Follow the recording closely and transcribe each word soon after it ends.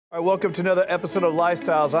All right, welcome to another episode of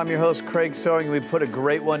Lifestyles. I'm your host, Craig Sewing. We put a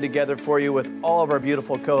great one together for you with all of our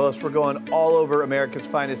beautiful co-hosts. We're going all over America's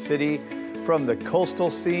finest city, from the coastal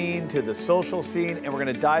scene to the social scene, and we're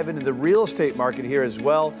going to dive into the real estate market here as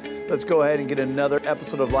well. Let's go ahead and get another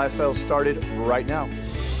episode of Lifestyles started right now.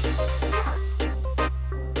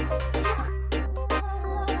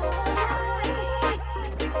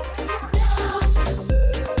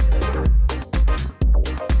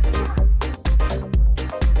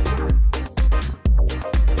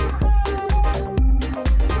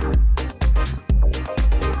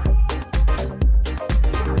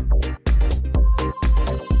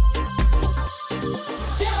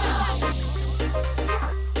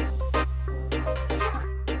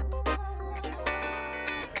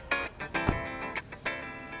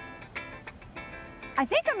 I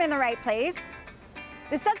think I'm in the right place.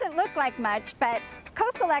 This doesn't look like much, but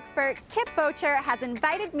coastal expert Kip Boatcher has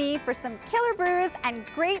invited me for some killer brews and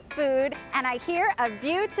great food, and I hear a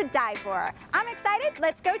view to die for. I'm excited.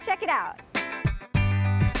 Let's go check it out.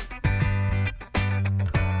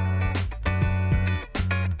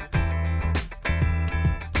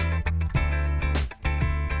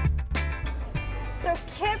 So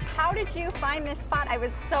Kip, how did you find this spot? I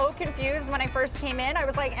was so confused when I first came in. I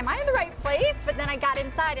was like, am I in the right place? But then I got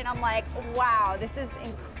inside and I'm like, wow, this is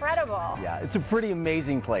incredible. Yeah, it's a pretty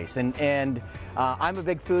amazing place. And I'm a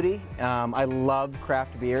big foodie. I love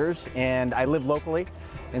craft beers and I live locally.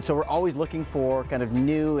 And so we're always looking for kind of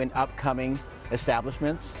new and upcoming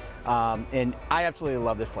establishments. And I absolutely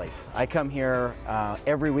love this place. I come here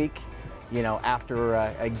every week, you know, after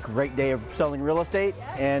a great day of selling real estate,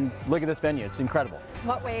 and look at this venue, it's incredible.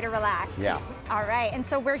 What way to relax. Yeah. All right, and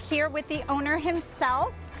so we're here with the owner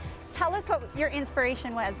himself. Tell us what your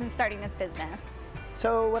inspiration was in starting this business.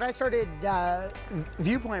 So when I started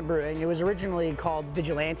Viewpoint Brewing, it was originally called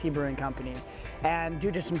Vigilante Brewing Company. And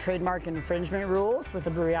due to some trademark infringement rules with the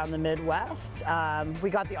brewery out in the Midwest, we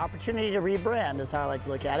got the opportunity to rebrand, is how I like to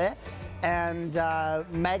look at it. And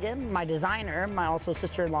Megan, my designer, my also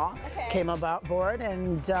sister-in-law, came about board,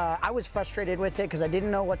 and I was frustrated with it because I didn't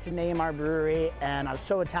know what to name our brewery, and I was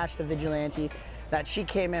so attached to Vigilante that she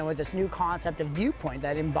came in with this new concept of Viewpoint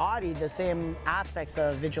that embodied the same aspects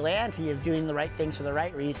of Vigilante, of doing the right things for the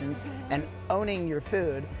right reasons and owning your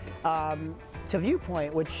food, to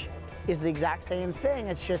Viewpoint, which is the exact same thing.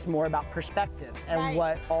 It's just more about perspective and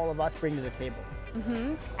what all of us bring to the table.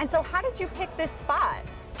 And so how did you pick this spot?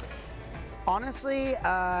 Honestly,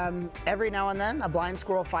 every now and then a blind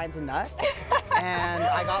squirrel finds a nut, and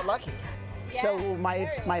I got lucky. So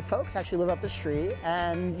my folks actually live up the street,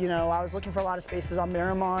 and you know, I was looking for a lot of spaces on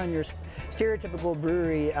Miramar and your stereotypical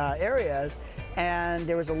brewery areas, and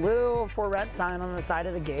there was a little for rent sign on the side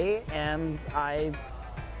of the gate, and I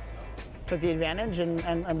took the advantage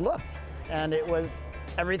and looked, and it was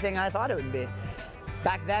everything I thought it would be.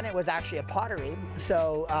 Back then it was actually a pottery,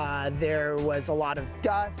 so there was a lot of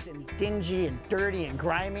dust and dingy and dirty and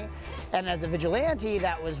grimy. And as a vigilante,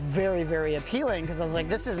 that was very, very appealing because I was like,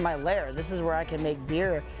 this is my lair. This is where I can make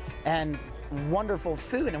beer and wonderful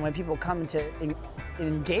food. And when people come to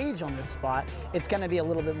engage on this spot, it's gonna be a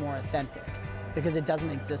little bit more authentic because it doesn't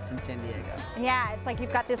exist in San Diego. Yeah, it's like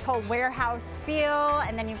you've got this whole warehouse feel,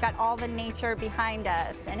 and then you've got all the nature behind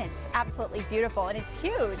us, and it's absolutely beautiful, and it's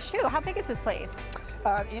huge. Shoot, how big is this place?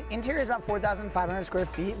 Interior is about 4,500 square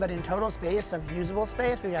feet, but in total space of usable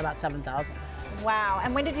space, we got about 7,000. Wow,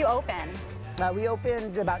 and when did you open? We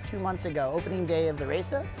opened about 2 months ago. Opening day of the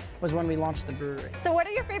races was when we launched the brewery. So what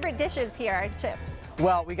are your favorite dishes here, Chip?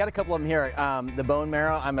 Well, we got a couple of them here. The bone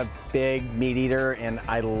marrow, I'm a big meat eater, and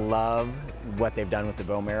I love what they've done with the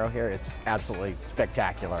bone marrow here. It's absolutely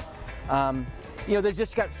spectacular. You know, they've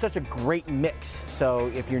just got such a great mix.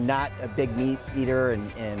 So if you're not a big meat eater,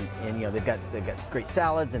 and you know, they've got great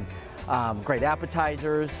salads and great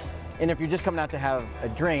appetizers. And if you're just coming out to have a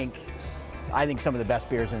drink, I think some of the best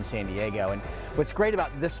beers in San Diego. And what's great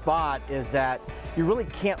about this spot is that you really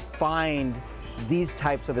can't find these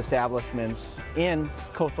types of establishments in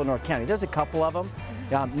coastal North County. There's a couple of them.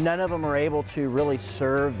 None of them are able to really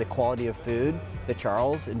serve the quality of food that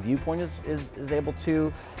Charles and Viewpoint is able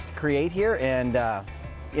to create here. And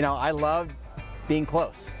you know, I love being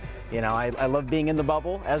close. You know, I love being in the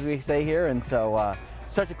bubble, as we say here, and so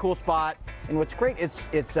such a cool spot. And what's great,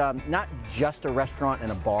 it's not just a restaurant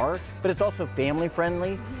and a bar, but it's also family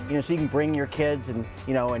friendly. You know, so you can bring your kids, and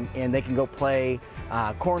you know, and they can go play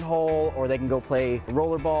cornhole, or they can go play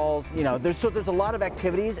rollerballs. You know, there's a lot of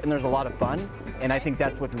activities, and there's a lot of fun. And I think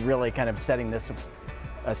that's what's really kind of setting this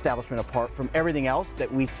establishment apart from everything else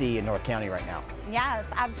that we see in North County right now. Yes,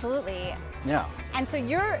 absolutely. Yeah. And so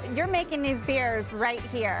you're making these beers right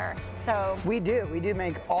here. So We do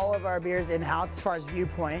make all of our beers in-house as far as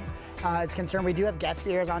Viewpoint is concerned. We do have guest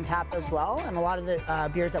beers on tap as well, and a lot of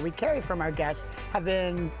the beers that we carry from our guests have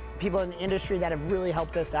been people in the industry that have really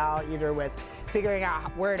helped us out, either with figuring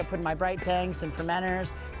out where to put my bright tanks and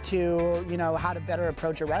fermenters to, you know, how to better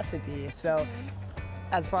approach a recipe. So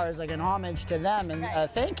as far as like an homage to them and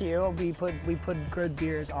thank you, we put good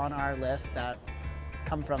beers on our list that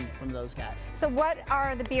come from those guys. So what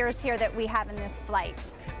are the beers here that we have in this flight?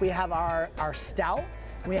 We have our stout,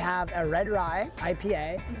 we have a red rye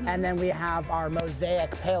IPA, and then we have our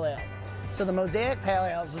Mosaic Pale Ale. So the Mosaic Pale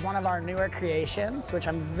Ale is one of our newer creations, which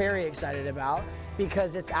I'm very excited about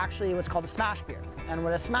because it's actually what's called a smash beer. And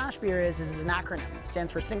what a smash beer is an acronym. It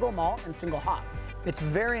stands for single malt and single hop. It's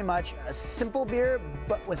very much a simple beer,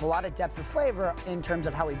 but with a lot of depth of flavor in terms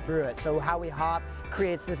of how we brew it. So how we hop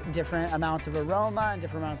creates this different amounts of aroma and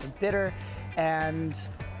different amounts of bitter. And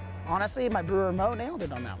honestly, my brewer Mo nailed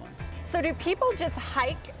it on that one. So do people just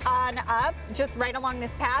hike on up, just right along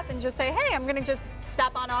this path and just say, hey, I'm gonna just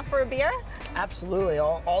stop on off for a beer? Absolutely,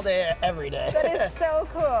 all day, every day. That is so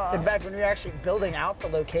cool. In fact, when we were actually building out the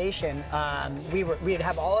location, we'd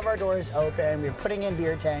have all of our doors open, we were putting in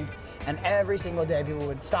beer tanks, and every single day people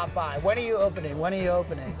would stop by, when are you opening, when are you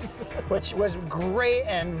opening? Which was great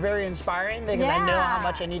and very inspiring because I know how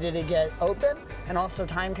much I needed to get open, and also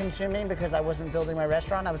time consuming because I wasn't building my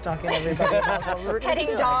restaurant, I was talking to everybody about what we were going to do.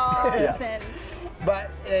 Petting dogs and...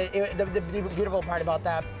 But the beautiful part about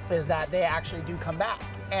that is that they actually do come back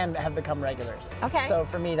and have become regulars. Okay. So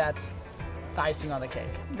for me, that's the icing on the cake.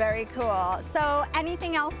 Very cool. So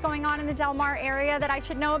anything else going on in the Del Mar area that I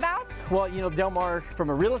should know about? Well, you know, Del Mar,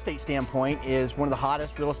 from a real estate standpoint, is one of the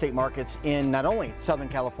hottest real estate markets in not only Southern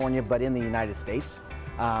California, but in the United States.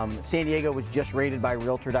 San Diego was just rated by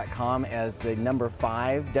Realtor.com as the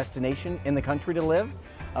 #5 destination in the country to live,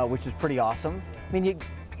 which is pretty awesome. I mean,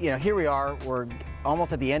 you know, here we are, we're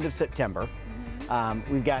almost at the end of September.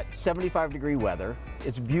 We've got 75-degree weather.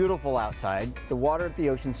 It's beautiful outside. The water at the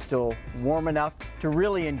ocean's still warm enough to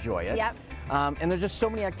really enjoy it. Yep. And there's just so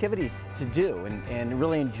many activities to do and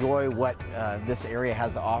really enjoy what this area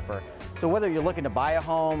has to offer. So whether you're looking to buy a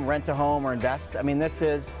home, rent a home, or invest, I mean, this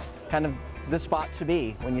is kind of the spot to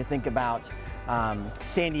be when you think about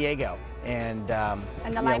San Diego. And the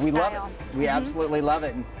you know, we love lifestyle. it. We absolutely love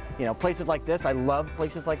it. And, you know, places like this, I love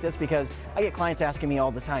places like this because I get clients asking me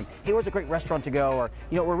all the time, hey, where's a great restaurant to go? Or,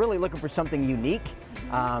 you know, we're really looking for something unique.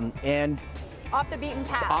 And off the beaten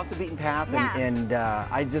path. off the beaten path. Yeah. And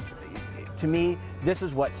I just, to me, this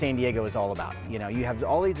is what San Diego is all about. You know, you have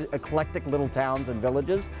all these eclectic little towns and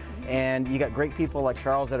villages, and you got great people like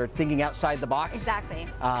Charles that are thinking outside the box. Exactly.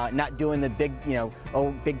 Not doing the big, you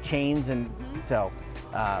know, big chains, and so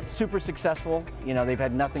super successful. You know, they've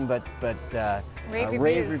had nothing but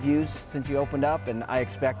rave reviews since you opened up, and I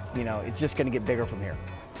expect, you know, it's just going to get bigger from here.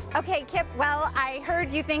 Okay, Kip, well, I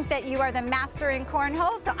heard you think that you are the master in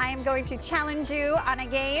cornhole, so I am going to challenge you on a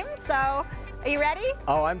game. So, are you ready?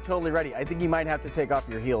 Oh, I'm totally ready. I think you might have to take off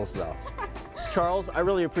your heels, though. Charles, I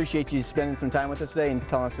really appreciate you spending some time with us today and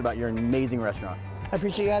telling us about your amazing restaurant. I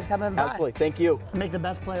appreciate you guys coming by. Absolutely, thank you. Make the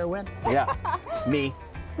best player win. Yeah, me.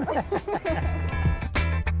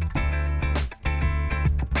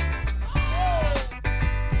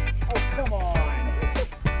 Come on.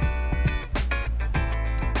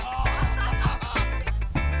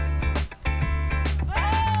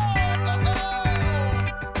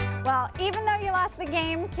 Well, even though you lost the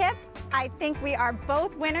game, Kip, I think we are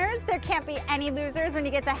both winners. There can't be any losers when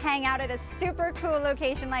you get to hang out at a super cool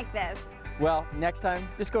location like this. Well, next time,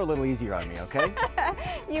 just go a little easier on me, okay?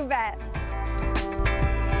 You bet.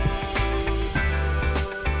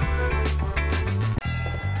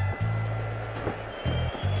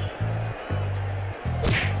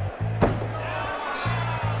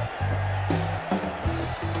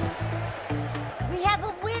 We have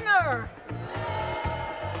a winner!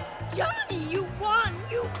 Johnny, you won!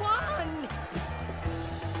 You won!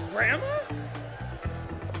 Grandma?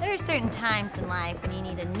 There are certain times in life when you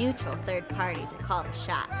need a neutral third party to call the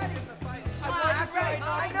shots. I wasn't ready.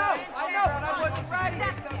 I know, but I wasn't ready.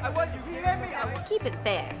 I wasn't, you hear me? Keep it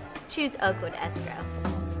fair. Choose Oakwood Escrow.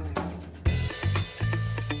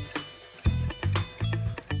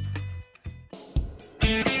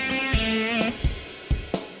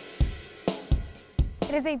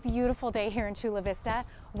 It is a beautiful day here in Chula Vista.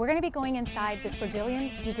 We're going to be going inside this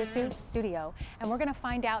Brazilian Jiu-Jitsu studio, and we're going to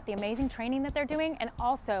find out the amazing training that they're doing and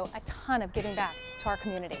also a ton of giving back to our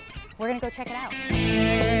community. We're going to go check it out.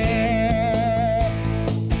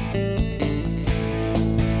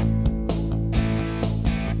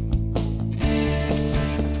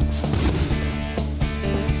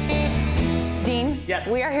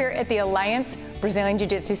 Yes. We are here at the Alliance Brazilian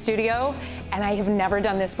Jiu-Jitsu Studio, and I have never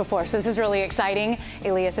done this before, so this is really exciting.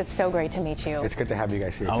 Elias, it's so great to meet you. It's good to have you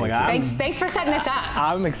guys here. Oh my God. Thanks for setting this up.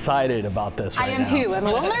 I'm excited about this right I am now. too. I'm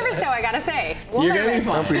a little nervous though, I gotta say. You're gonna be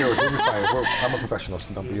Don't be nervous, we'll be fine. I'm a professional, so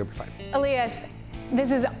you'll be fine. Elias, this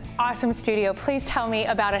is an awesome studio. Please tell me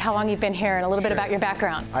about it, how long you've been here, and a little bit about your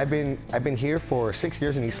background. I've been here for 6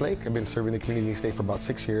 years in Eastlake. I've been serving the community in Eastlake for about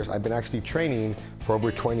 6 years. I've been actually training for over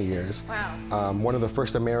 20 years. Wow. One of the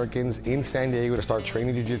first Americans in San Diego to start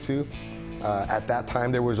training Jiu-Jitsu. At that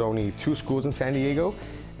time, there was only 2 schools in San Diego.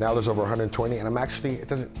 Now there's over 120, and I'm actually, it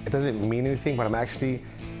doesn't mean anything, but I'm actually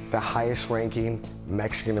the highest ranking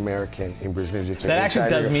Mexican American in Brazilian Jiu-Jitsu. That actually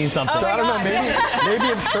does mean something. Oh So I don't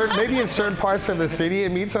gosh. know, maybe in certain parts of the city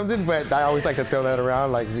it means something, but I always like to throw that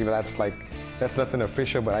around, like, you know, that's nothing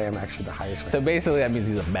official, but I am actually the highest ranking. So basically that means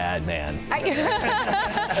he's a bad man.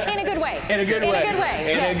 In a good way. In a good way. In a good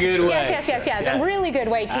way. In yes. a good way. Yes. Yeah. A really good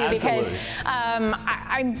way too, because Absolutely.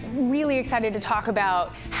 I'm really excited to talk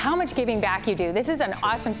about how much giving back you do. This is an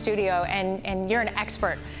awesome studio, and you're an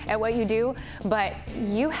expert at what you do, but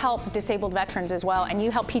you help disabled veterans as well, and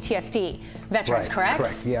you help PTSD veterans, correct?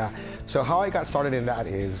 Correct, yeah. So how I got started in that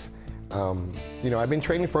is, you know, I've been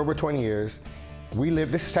training for over 20 years.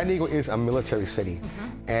 San Diego is a military city,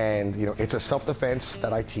 and you know, it's a self-defense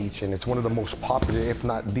that I teach, and it's one of the most popular, if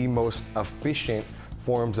not the most efficient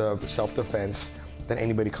forms of self-defense that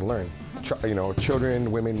anybody can learn. You know,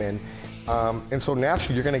 children, women, men. And so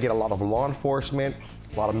naturally, you're gonna get a lot of law enforcement,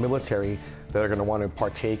 a lot of military that are gonna wanna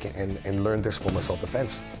partake and learn this form of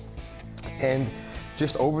self-defense. And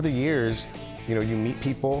just over the years, you know, you meet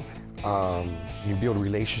people, you build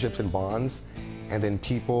relationships and bonds, and then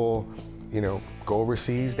people, you know, go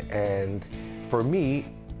overseas. And for me,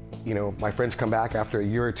 you know, my friends come back after a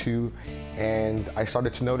year or two, and I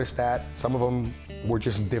started to notice that some of them were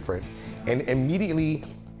just different. And immediately,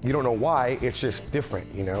 you don't know why, it's just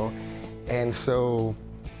different, you know? And so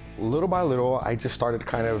little by little, I just started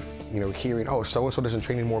kind of, you know, hearing, oh, so-and-so doesn't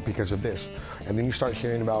train anymore because of this. And then you start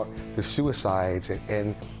hearing about the suicides,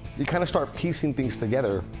 and you kind of start piecing things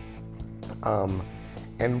together.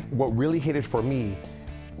 And what really hit it for me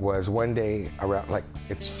was one day around, like,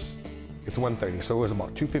 it's 1:30, so it was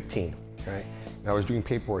about 2:15, right? And I was doing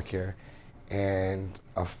paperwork here, and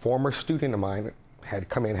a former student of mine had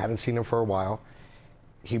come in, hadn't seen him for a while.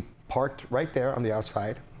 He parked right there on the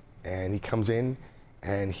outside, and he comes in,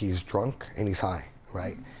 and he's drunk and he's high,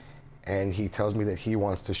 right? And he tells me that he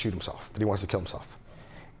wants to shoot himself, that he wants to kill himself.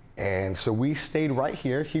 And so we stayed right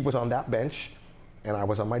here. He was on that bench, and I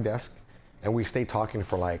was on my desk, and we stayed talking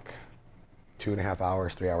for like 2.5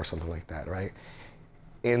 hours, 3 hours, something like that, right?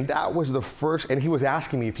 And that was the first, and he was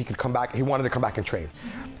asking me if he could come back, he wanted to come back and train.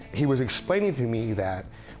 He was explaining to me that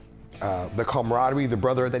the camaraderie, the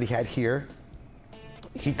brotherhood that he had here,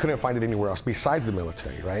 he couldn't find it anywhere else besides the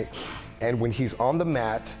military, right? And when he's on the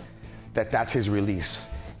mat, that's his release.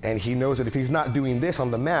 And he knows that if he's not doing this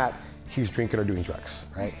on the mat, he's drinking or doing drugs,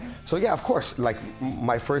 right? So yeah, of course, like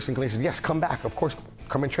my first inclination, yes, come back, of course,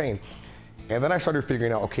 come and train. And then I started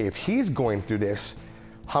figuring out, okay, if he's going through this,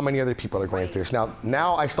 how many other people are going through this?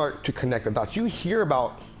 Now I start to connect the dots. You hear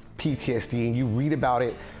about PTSD and you read about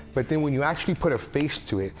it, but then when you actually put a face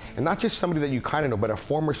to it, and not just somebody that you kind of know, but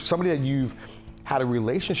somebody that you've had a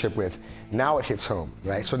relationship with, now it hits home,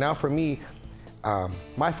 right? So now for me,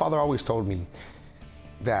 my father always told me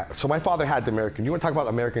that, so my father had the American, you want to talk about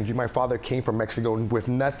American dream? My father came from Mexico with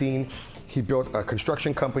nothing. He built a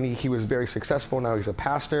construction company. He was very successful. Now he's a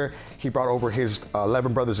pastor. He brought over his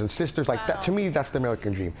 11 brothers and sisters. Like that, to me, that's the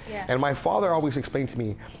American dream. Yeah. And my father always explained to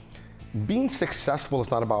me, being successful is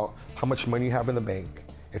not about how much money you have in the bank.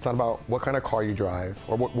 It's not about what kind of car you drive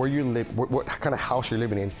or where you live, what kind of house you're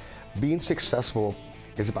living in. Being successful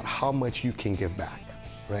is about how much you can give back,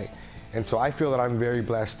 right? And so I feel that I'm very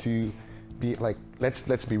blessed to be like,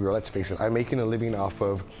 let's be real, let's face it. I'm making a living off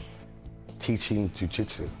of teaching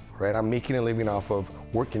Jiu-Jitsu, right? I'm making a living off of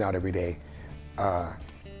working out every day.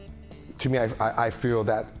 To me, I feel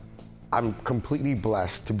that I'm completely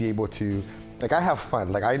blessed to be able to, like, I have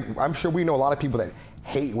fun. Like I'm sure we know a lot of people that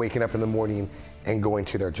hate waking up in the morning and going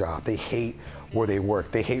to their job. They hate where they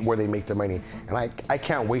work. They hate where they make their money. And I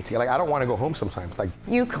can't wait to, like, I don't want to go home sometimes. Like,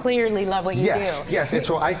 You clearly love what you do. Yes, and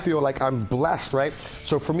so I feel like I'm blessed, right?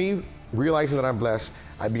 So for me, realizing that I'm blessed,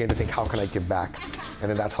 I began to think, how can I give back? And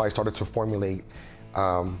then that's how I started to formulate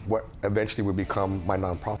what eventually would become my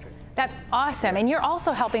nonprofit. That's awesome. And you're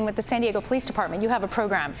also helping with the San Diego Police Department. You have a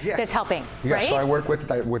program that's helping, right? So I work with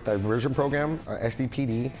diversion program,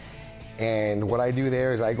 SDPD. And what I do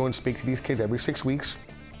there is I go and speak to these kids every 6 weeks.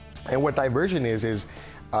 And what diversion is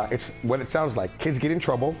it's what it sounds like. Kids get in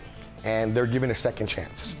trouble, and they're given a second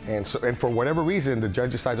chance. And for whatever reason, the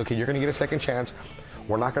judge decides, okay, you're gonna get a second chance.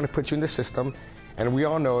 We're not gonna put you in the system. And we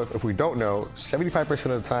all know, if we don't know, 75%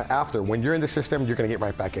 of the time after, when you're in the system, you're gonna get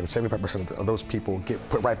right back in. 75% of those people get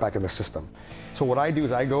put right back in the system. So what I do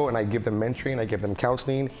is I go and I give them mentoring, I give them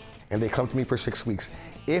counseling, and they come to me for 6 weeks.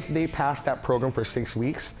 If they pass that program for 6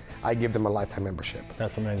 weeks, I give them a lifetime membership.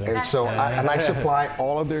 That's amazing. And so I supply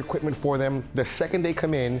all of their equipment for them. The second they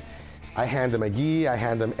come in, I hand them a gi, I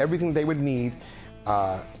hand them everything they would need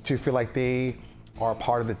to feel like they are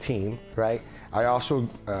part of the team, right? I also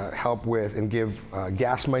help with and give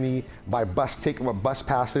gas money, buy bus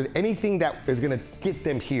passes, anything that is gonna get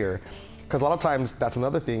them here. Because a lot of times, that's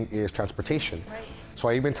another thing is transportation. Right. So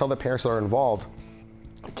I even tell the parents that are involved,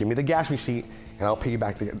 give me the gas receipt, and I'll pay you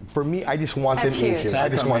back. For me, I just want them in here. I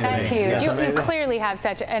just want them in here. That's huge. You clearly have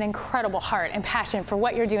such an incredible heart and passion for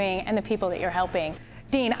what you're doing and the people that you're helping.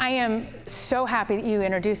 Dean, I am so happy that you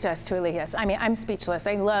introduced us to Elias. I mean, I'm speechless.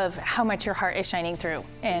 I love how much your heart is shining through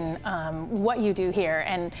in what you do here.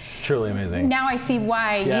 And it's truly amazing. Now I see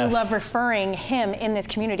why you love referring him in this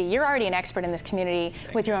community. You're already an expert in this community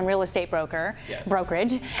with your own real estate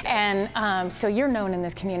brokerage. And so you're known in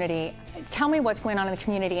this community. Tell me what's going on in the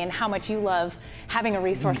community and how much you love having a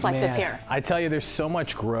resource like this here. I tell you, there's so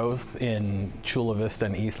much growth in Chula Vista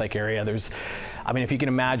and Eastlake area. I mean, if you can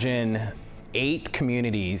imagine, 8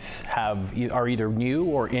 communities are either new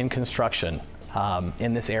or in construction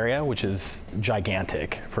in this area, which is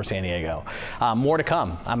gigantic for San Diego. More to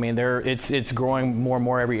come. I mean, it's growing more and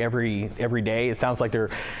more every day. It sounds like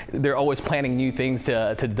they're always planning new things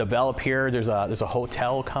to develop here. There's a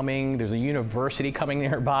hotel coming. There's a university coming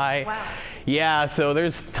nearby. Wow. Yeah, so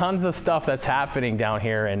there's tons of stuff that's happening down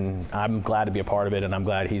here, and I'm glad to be a part of it, and I'm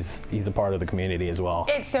glad he's a part of the community as well.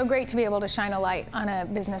 It's so great to be able to shine a light on a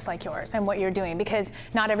business like yours and what you're doing, because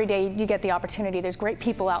not every day you get the opportunity. There's great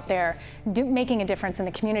people out there making a difference in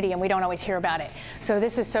the community, and we don't always hear about it. So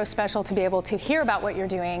this is so special to be able to hear about what you're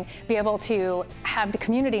doing, be able to have the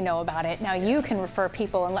community know about it. Now you can refer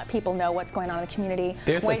people and let people know what's going on in the community,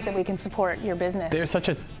 ways that we can support your business. There's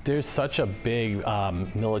such a big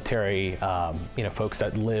military folks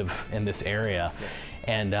that live in this area,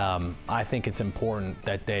 and I think it's important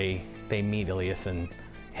that they meet Elias and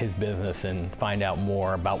his business and find out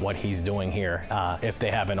more about what he's doing here if they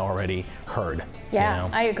haven't already heard. Yeah,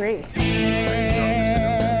 I agree.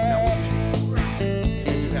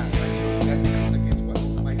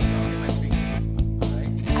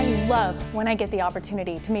 I love when I get the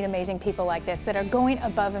opportunity to meet amazing people like this that are going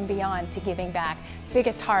above and beyond to giving back.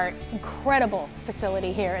 Biggest heart, incredible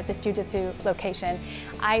facility here at this Ju-Jitsu location.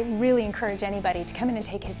 I really encourage anybody to come in and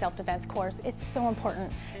take his self-defense course. It's so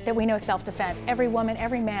important that we know self-defense. Every woman,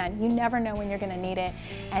 every man, you never know when you're gonna need it.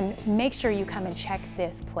 And make sure you come and check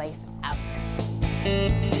this place out.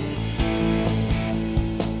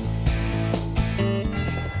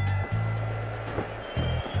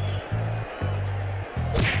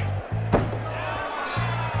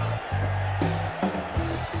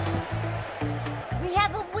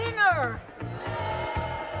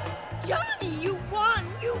 Johnny, you won!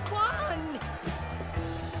 You won!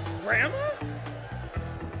 Grandma?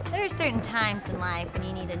 There are certain times in life when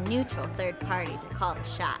you need a neutral third party to call the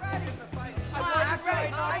shots. I wasn't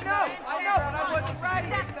right. I know, but I wasn't right.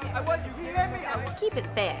 I wasn't. You hear me? Keep it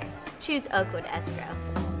fair. Choose Oakwood Escrow.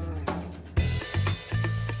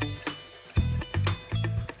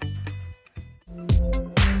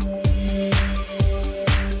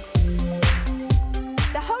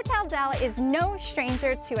 Is no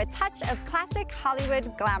stranger to a touch of classic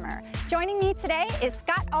Hollywood glamour. Joining me today is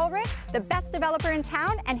Scott Aurich, the best developer in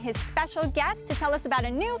town, and his special guest to tell us about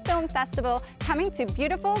a new film festival coming to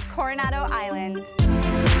beautiful Coronado Island.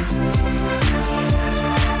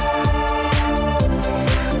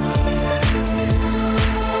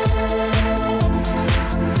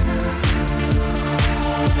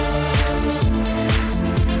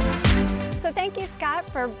 Thank you, Scott,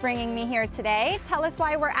 for bringing me here today. Tell us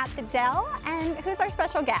why we're at the Dell and who's our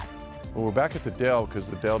special guest. Well, we're back at the Dell because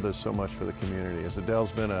the Dell does so much for the community. As the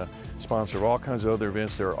Dell's been a sponsor of all kinds of other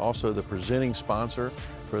events, they're also the presenting sponsor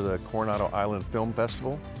for the Coronado Island Film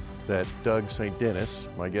Festival that Doug St. Dennis,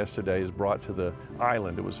 my guest today, has brought to the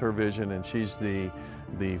island. It was her vision, and she's the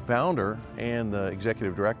founder and the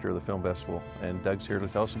executive director of the film festival. And Doug's here to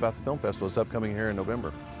tell us about the film festival. It's upcoming here in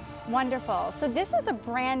November. Wonderful. So this is a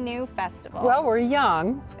brand new festival. Well, we're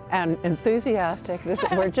young and enthusiastic.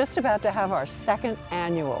 We're just about to have our second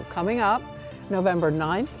annual coming up November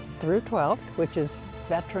 9th through 12th, which is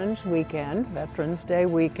Veterans Weekend, Veterans Day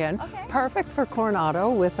weekend. Okay. Perfect for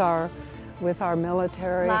Coronado with our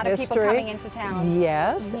military history. A lot of people coming into town.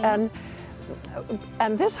 Yes, and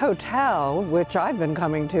And this hotel, which I've been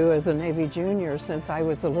coming to as a Navy junior since I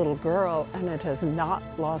was a little girl, and it has not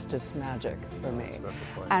lost its magic for me.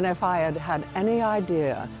 And if I had had any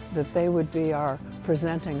idea that they would be our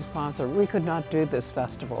presenting sponsor, we could not do this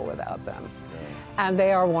festival without them. And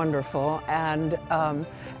they are wonderful, and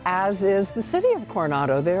as is the city of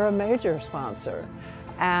Coronado. They're a major sponsor.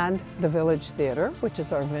 And the Village Theater, which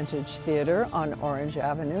is our vintage theater on Orange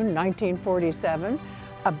Avenue, 1947,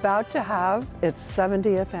 about to have its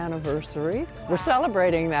 70th anniversary. We're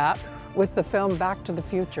celebrating that with the film Back to the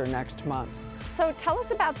Future next month. So tell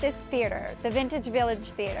us about this theater, the Vintage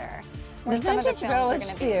Village Theater. The Vintage Village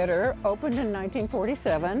Theater opened in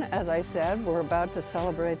 1947. As I said, we're about to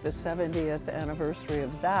celebrate the 70th anniversary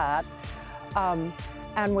of that.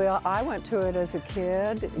 And I went to it as a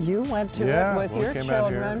kid. You went to it with your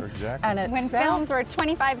children. Exactly. And when films were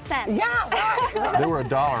 25 cents. Yeah. They were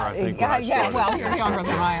 $1, I think. Yeah, well, you're younger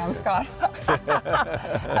than I am, Scott.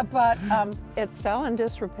 But it fell in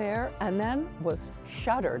disrepair and then was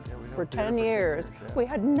shuttered for 10 years. We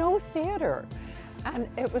had no theater. And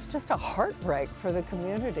it was just a heartbreak for the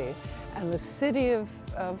community. And the city of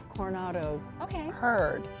Coronado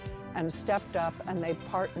heard and stepped up, and they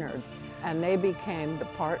partnered. And they became the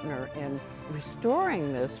partner in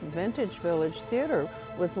restoring this Vintage Village Theater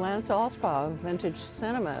with Lance Alspaugh of Vintage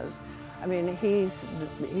Cinemas. I mean, he's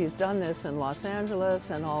done this in Los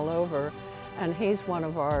Angeles and all over, and he's one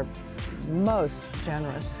of our most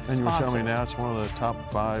generous sponsors. And you were telling me now it's one of the top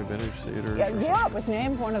 5 vintage theaters? Yeah, it was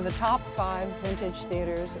named one of the top 5 vintage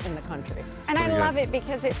theaters in the country. And I love it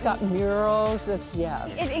because it's got murals, it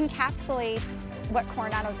encapsulates what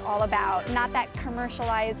Coronado's all about. Not that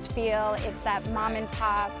commercialized feel, it's that mom and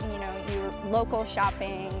pop, you know, your local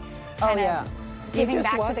shopping. Giving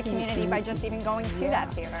back to the community by just even going to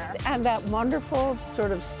that theater. And that wonderful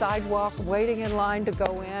sort of sidewalk, waiting in line to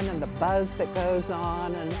go in, and the buzz that goes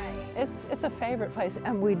on, and it's a favorite place.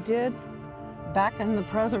 And we did, back in the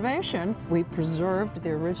preservation, we preserved the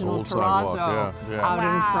original Old terrazzo sidewalk, out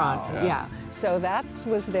in front. So that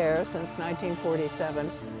was there since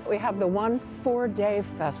 1947. We have the 1 4-day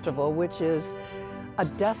festival, which is a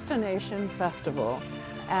destination festival.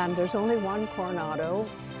 And there's only one Coronado,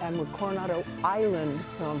 and with Coronado Island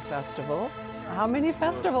Film Festival. How many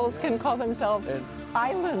festivals can call themselves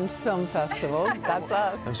Island Film Festivals? That's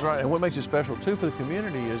us. That's right. And what makes it special too for the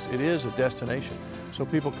community is it is a destination. So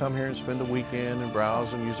people come here and spend the weekend and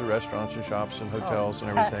browse and use the restaurants and shops and hotels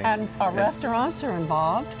and everything. And our restaurants are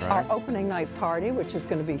involved. Right. Our opening night party, which is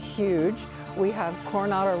going to be huge. We have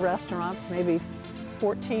Coronado restaurants, maybe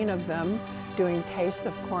 14 of them, doing tastes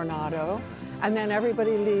of Coronado. And then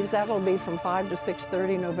everybody leaves. That'll be from 5 to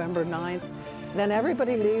 6:30, November 9th. Then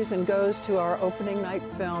everybody leaves and goes to our opening night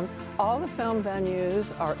films. All the film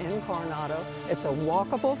venues are in Coronado. It's a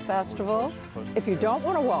walkable festival. If you don't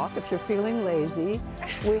want to walk, if you're feeling lazy,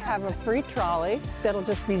 we have a free trolley that'll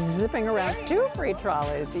just be zipping around. 2 free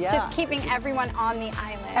trolleys, Just keeping everyone on the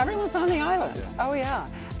island. Everyone's on the island. Oh, yeah.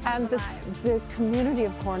 And the community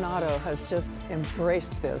of Coronado has just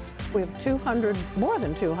embraced this. We have more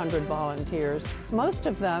than 200 volunteers. Most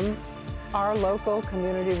of them are local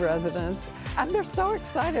community residents, and they're so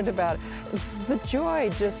excited about it. The joy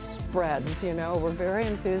just spreads, you know. We're very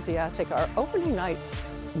enthusiastic. Our opening night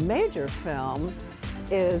major film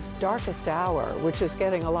is Darkest Hour, which is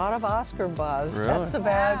getting a lot of Oscar buzz. Really? That's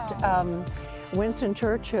about Winston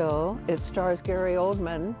Churchill. It stars Gary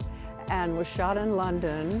Oldman, and was shot in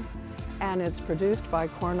London, and it's produced by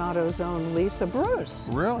Coronado's own Lisa Bruce.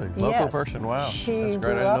 Really? Local person? Wow. She That's great.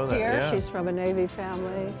 grew I didn't know up that. here. Yeah. She's from a Navy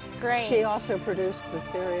family. Great. She also produced The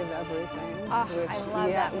Theory of Everything. Oh, I love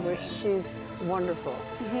that movie. Which she's wonderful.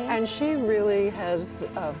 And she really has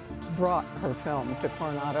brought her film to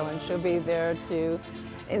Coronado, and she'll be there to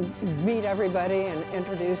meet everybody and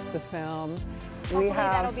introduce the film. Well,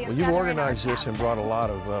 you've organized this and brought a lot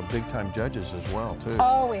of big-time judges as well, too.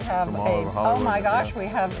 Oh, we have from all over Hollywood. Oh my gosh, we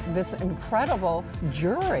have this incredible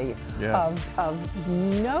jury of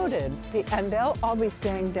noted, and they'll all be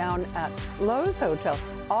staying down at Lowe's Hotel.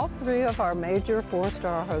 All 3 of our major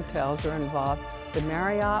 4-star hotels are involved. The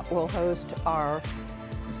Marriott will host our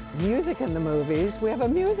music in the movies. We have a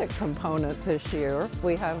music component this year.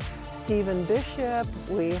 We have Stephen Bishop.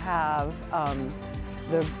 We have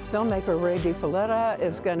the filmmaker Ray DiFoletta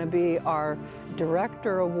is going to be our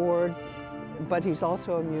Director Award but he's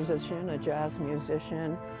also a musician, a jazz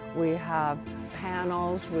musician. We have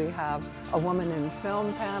panels. We have a woman in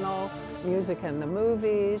film panel, music in the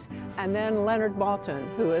movies, and then Leonard Malton,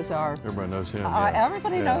 who is our... Everybody knows him.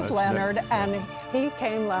 Everybody knows Leonard, and he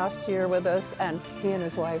came last year with us, and he and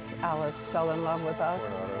his wife, Alice, fell in love with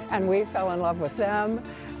us, and we fell in love with them,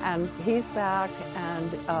 and he's back,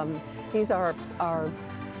 and he's our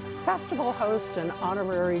festival host and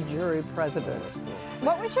honorary jury president.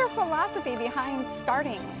 What was your philosophy behind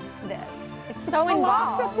starting this? It's so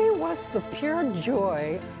involved. Philosophy was the pure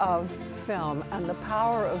joy of film and the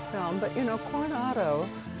power of film, but you know, Coronado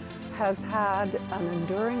has had an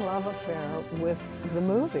enduring love affair with the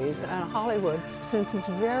movies and Hollywood since its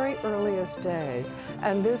very earliest days,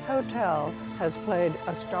 and this hotel has played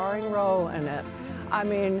a starring role in it. I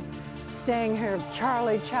mean, staying here,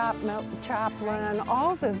 Charlie Chaplin,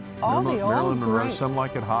 all the old greats. Some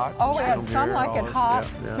Like It Hot. Oh, we had Some Like It Hot,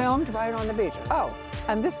 yeah. filmed right on the beach. Oh,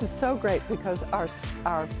 and this is so great because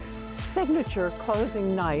our signature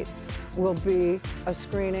closing night will be a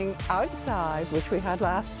screening outside, which we had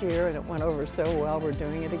last year, and it went over so well. We're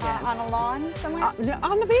doing it again. On a lawn somewhere?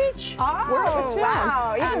 On the beach. Oh, where it was filmed.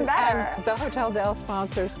 Wow, even better. And the Hotel Del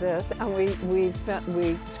sponsors this, and we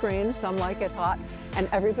screen Some Like It Hot, and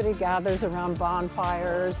everybody gathers around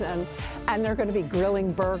bonfires, and they're going to be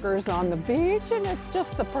grilling burgers on the beach, and it's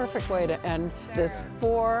just the perfect way to end this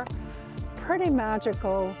 4 pretty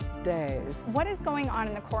magical days. What is going on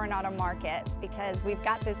in the Coronado market? Because we've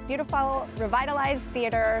got this beautiful, revitalized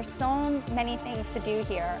theater, so many things to do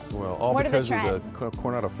here. Well, all what because of the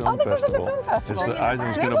Coronado Film Festival. Of the film festival. It's the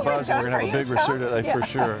Eisen's going to buzz, and we're going to have a big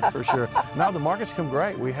resurgence, for sure. Now the market's come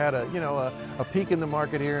great. We had a peak in the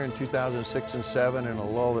market here in 2006 and 7, and a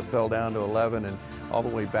lull that fell down to 11, and all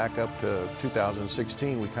the way back up to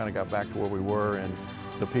 2016. We kind of got back to where we were in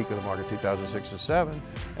the peak of the market 2006 and 7,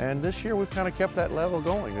 and this year we've kind of kept that level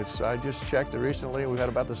going. I just checked it recently. We've had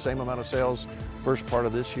about the same amount of sales first part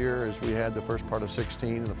of this year as we had the first part of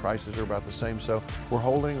 16, and the prices are about the same. So we're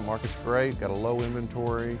holding. The market's great. Got a low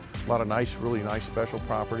inventory. A lot of nice, really nice special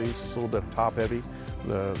properties. It's a little bit top heavy.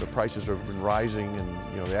 The prices have been rising,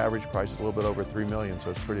 and the average price is a little bit over $3 million,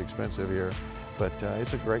 so it's pretty expensive here. But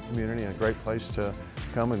it's a great community and a great place to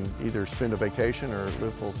come and either spend a vacation or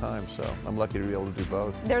live full time. So I'm lucky to be able to do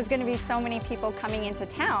both. There's going to be so many people coming into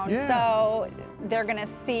town, so they're going to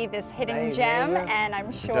see this hidden gem, and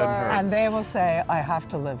I'm sure. And they will say, I have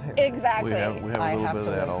to live here. Exactly. We have a little bit of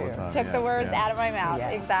that all the time. Took the words out of my mouth. Yeah.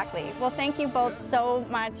 Exactly. Well, thank you both so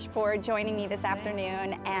much for joining me this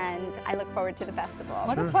afternoon, and I look forward to the festival.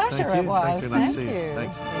 What a pleasure it was. Thank you.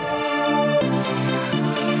 Thanks.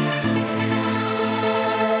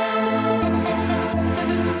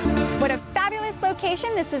 What a fabulous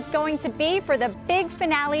location this is going to be for the big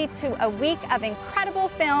finale to a week of incredible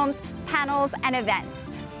films, panels, and events.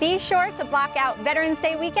 Be sure to block out Veterans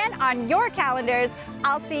Day weekend on your calendars.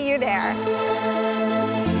 I'll see you there.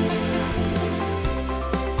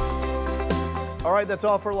 All right, that's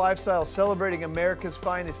all for Lifestyle, celebrating America's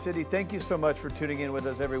finest city. Thank you so much for tuning in with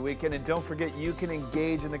us every weekend. And don't forget, you can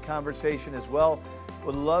engage in the conversation as well.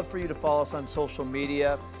 Would love for you to follow us on social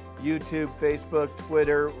media, YouTube, Facebook,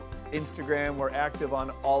 Twitter, Instagram. We're active on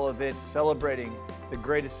all of it, celebrating the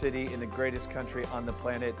greatest city in the greatest country on the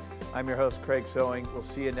planet. I'm your host, Craig Sewing. We'll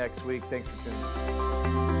see you next week. Thanks for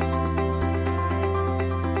tuning in.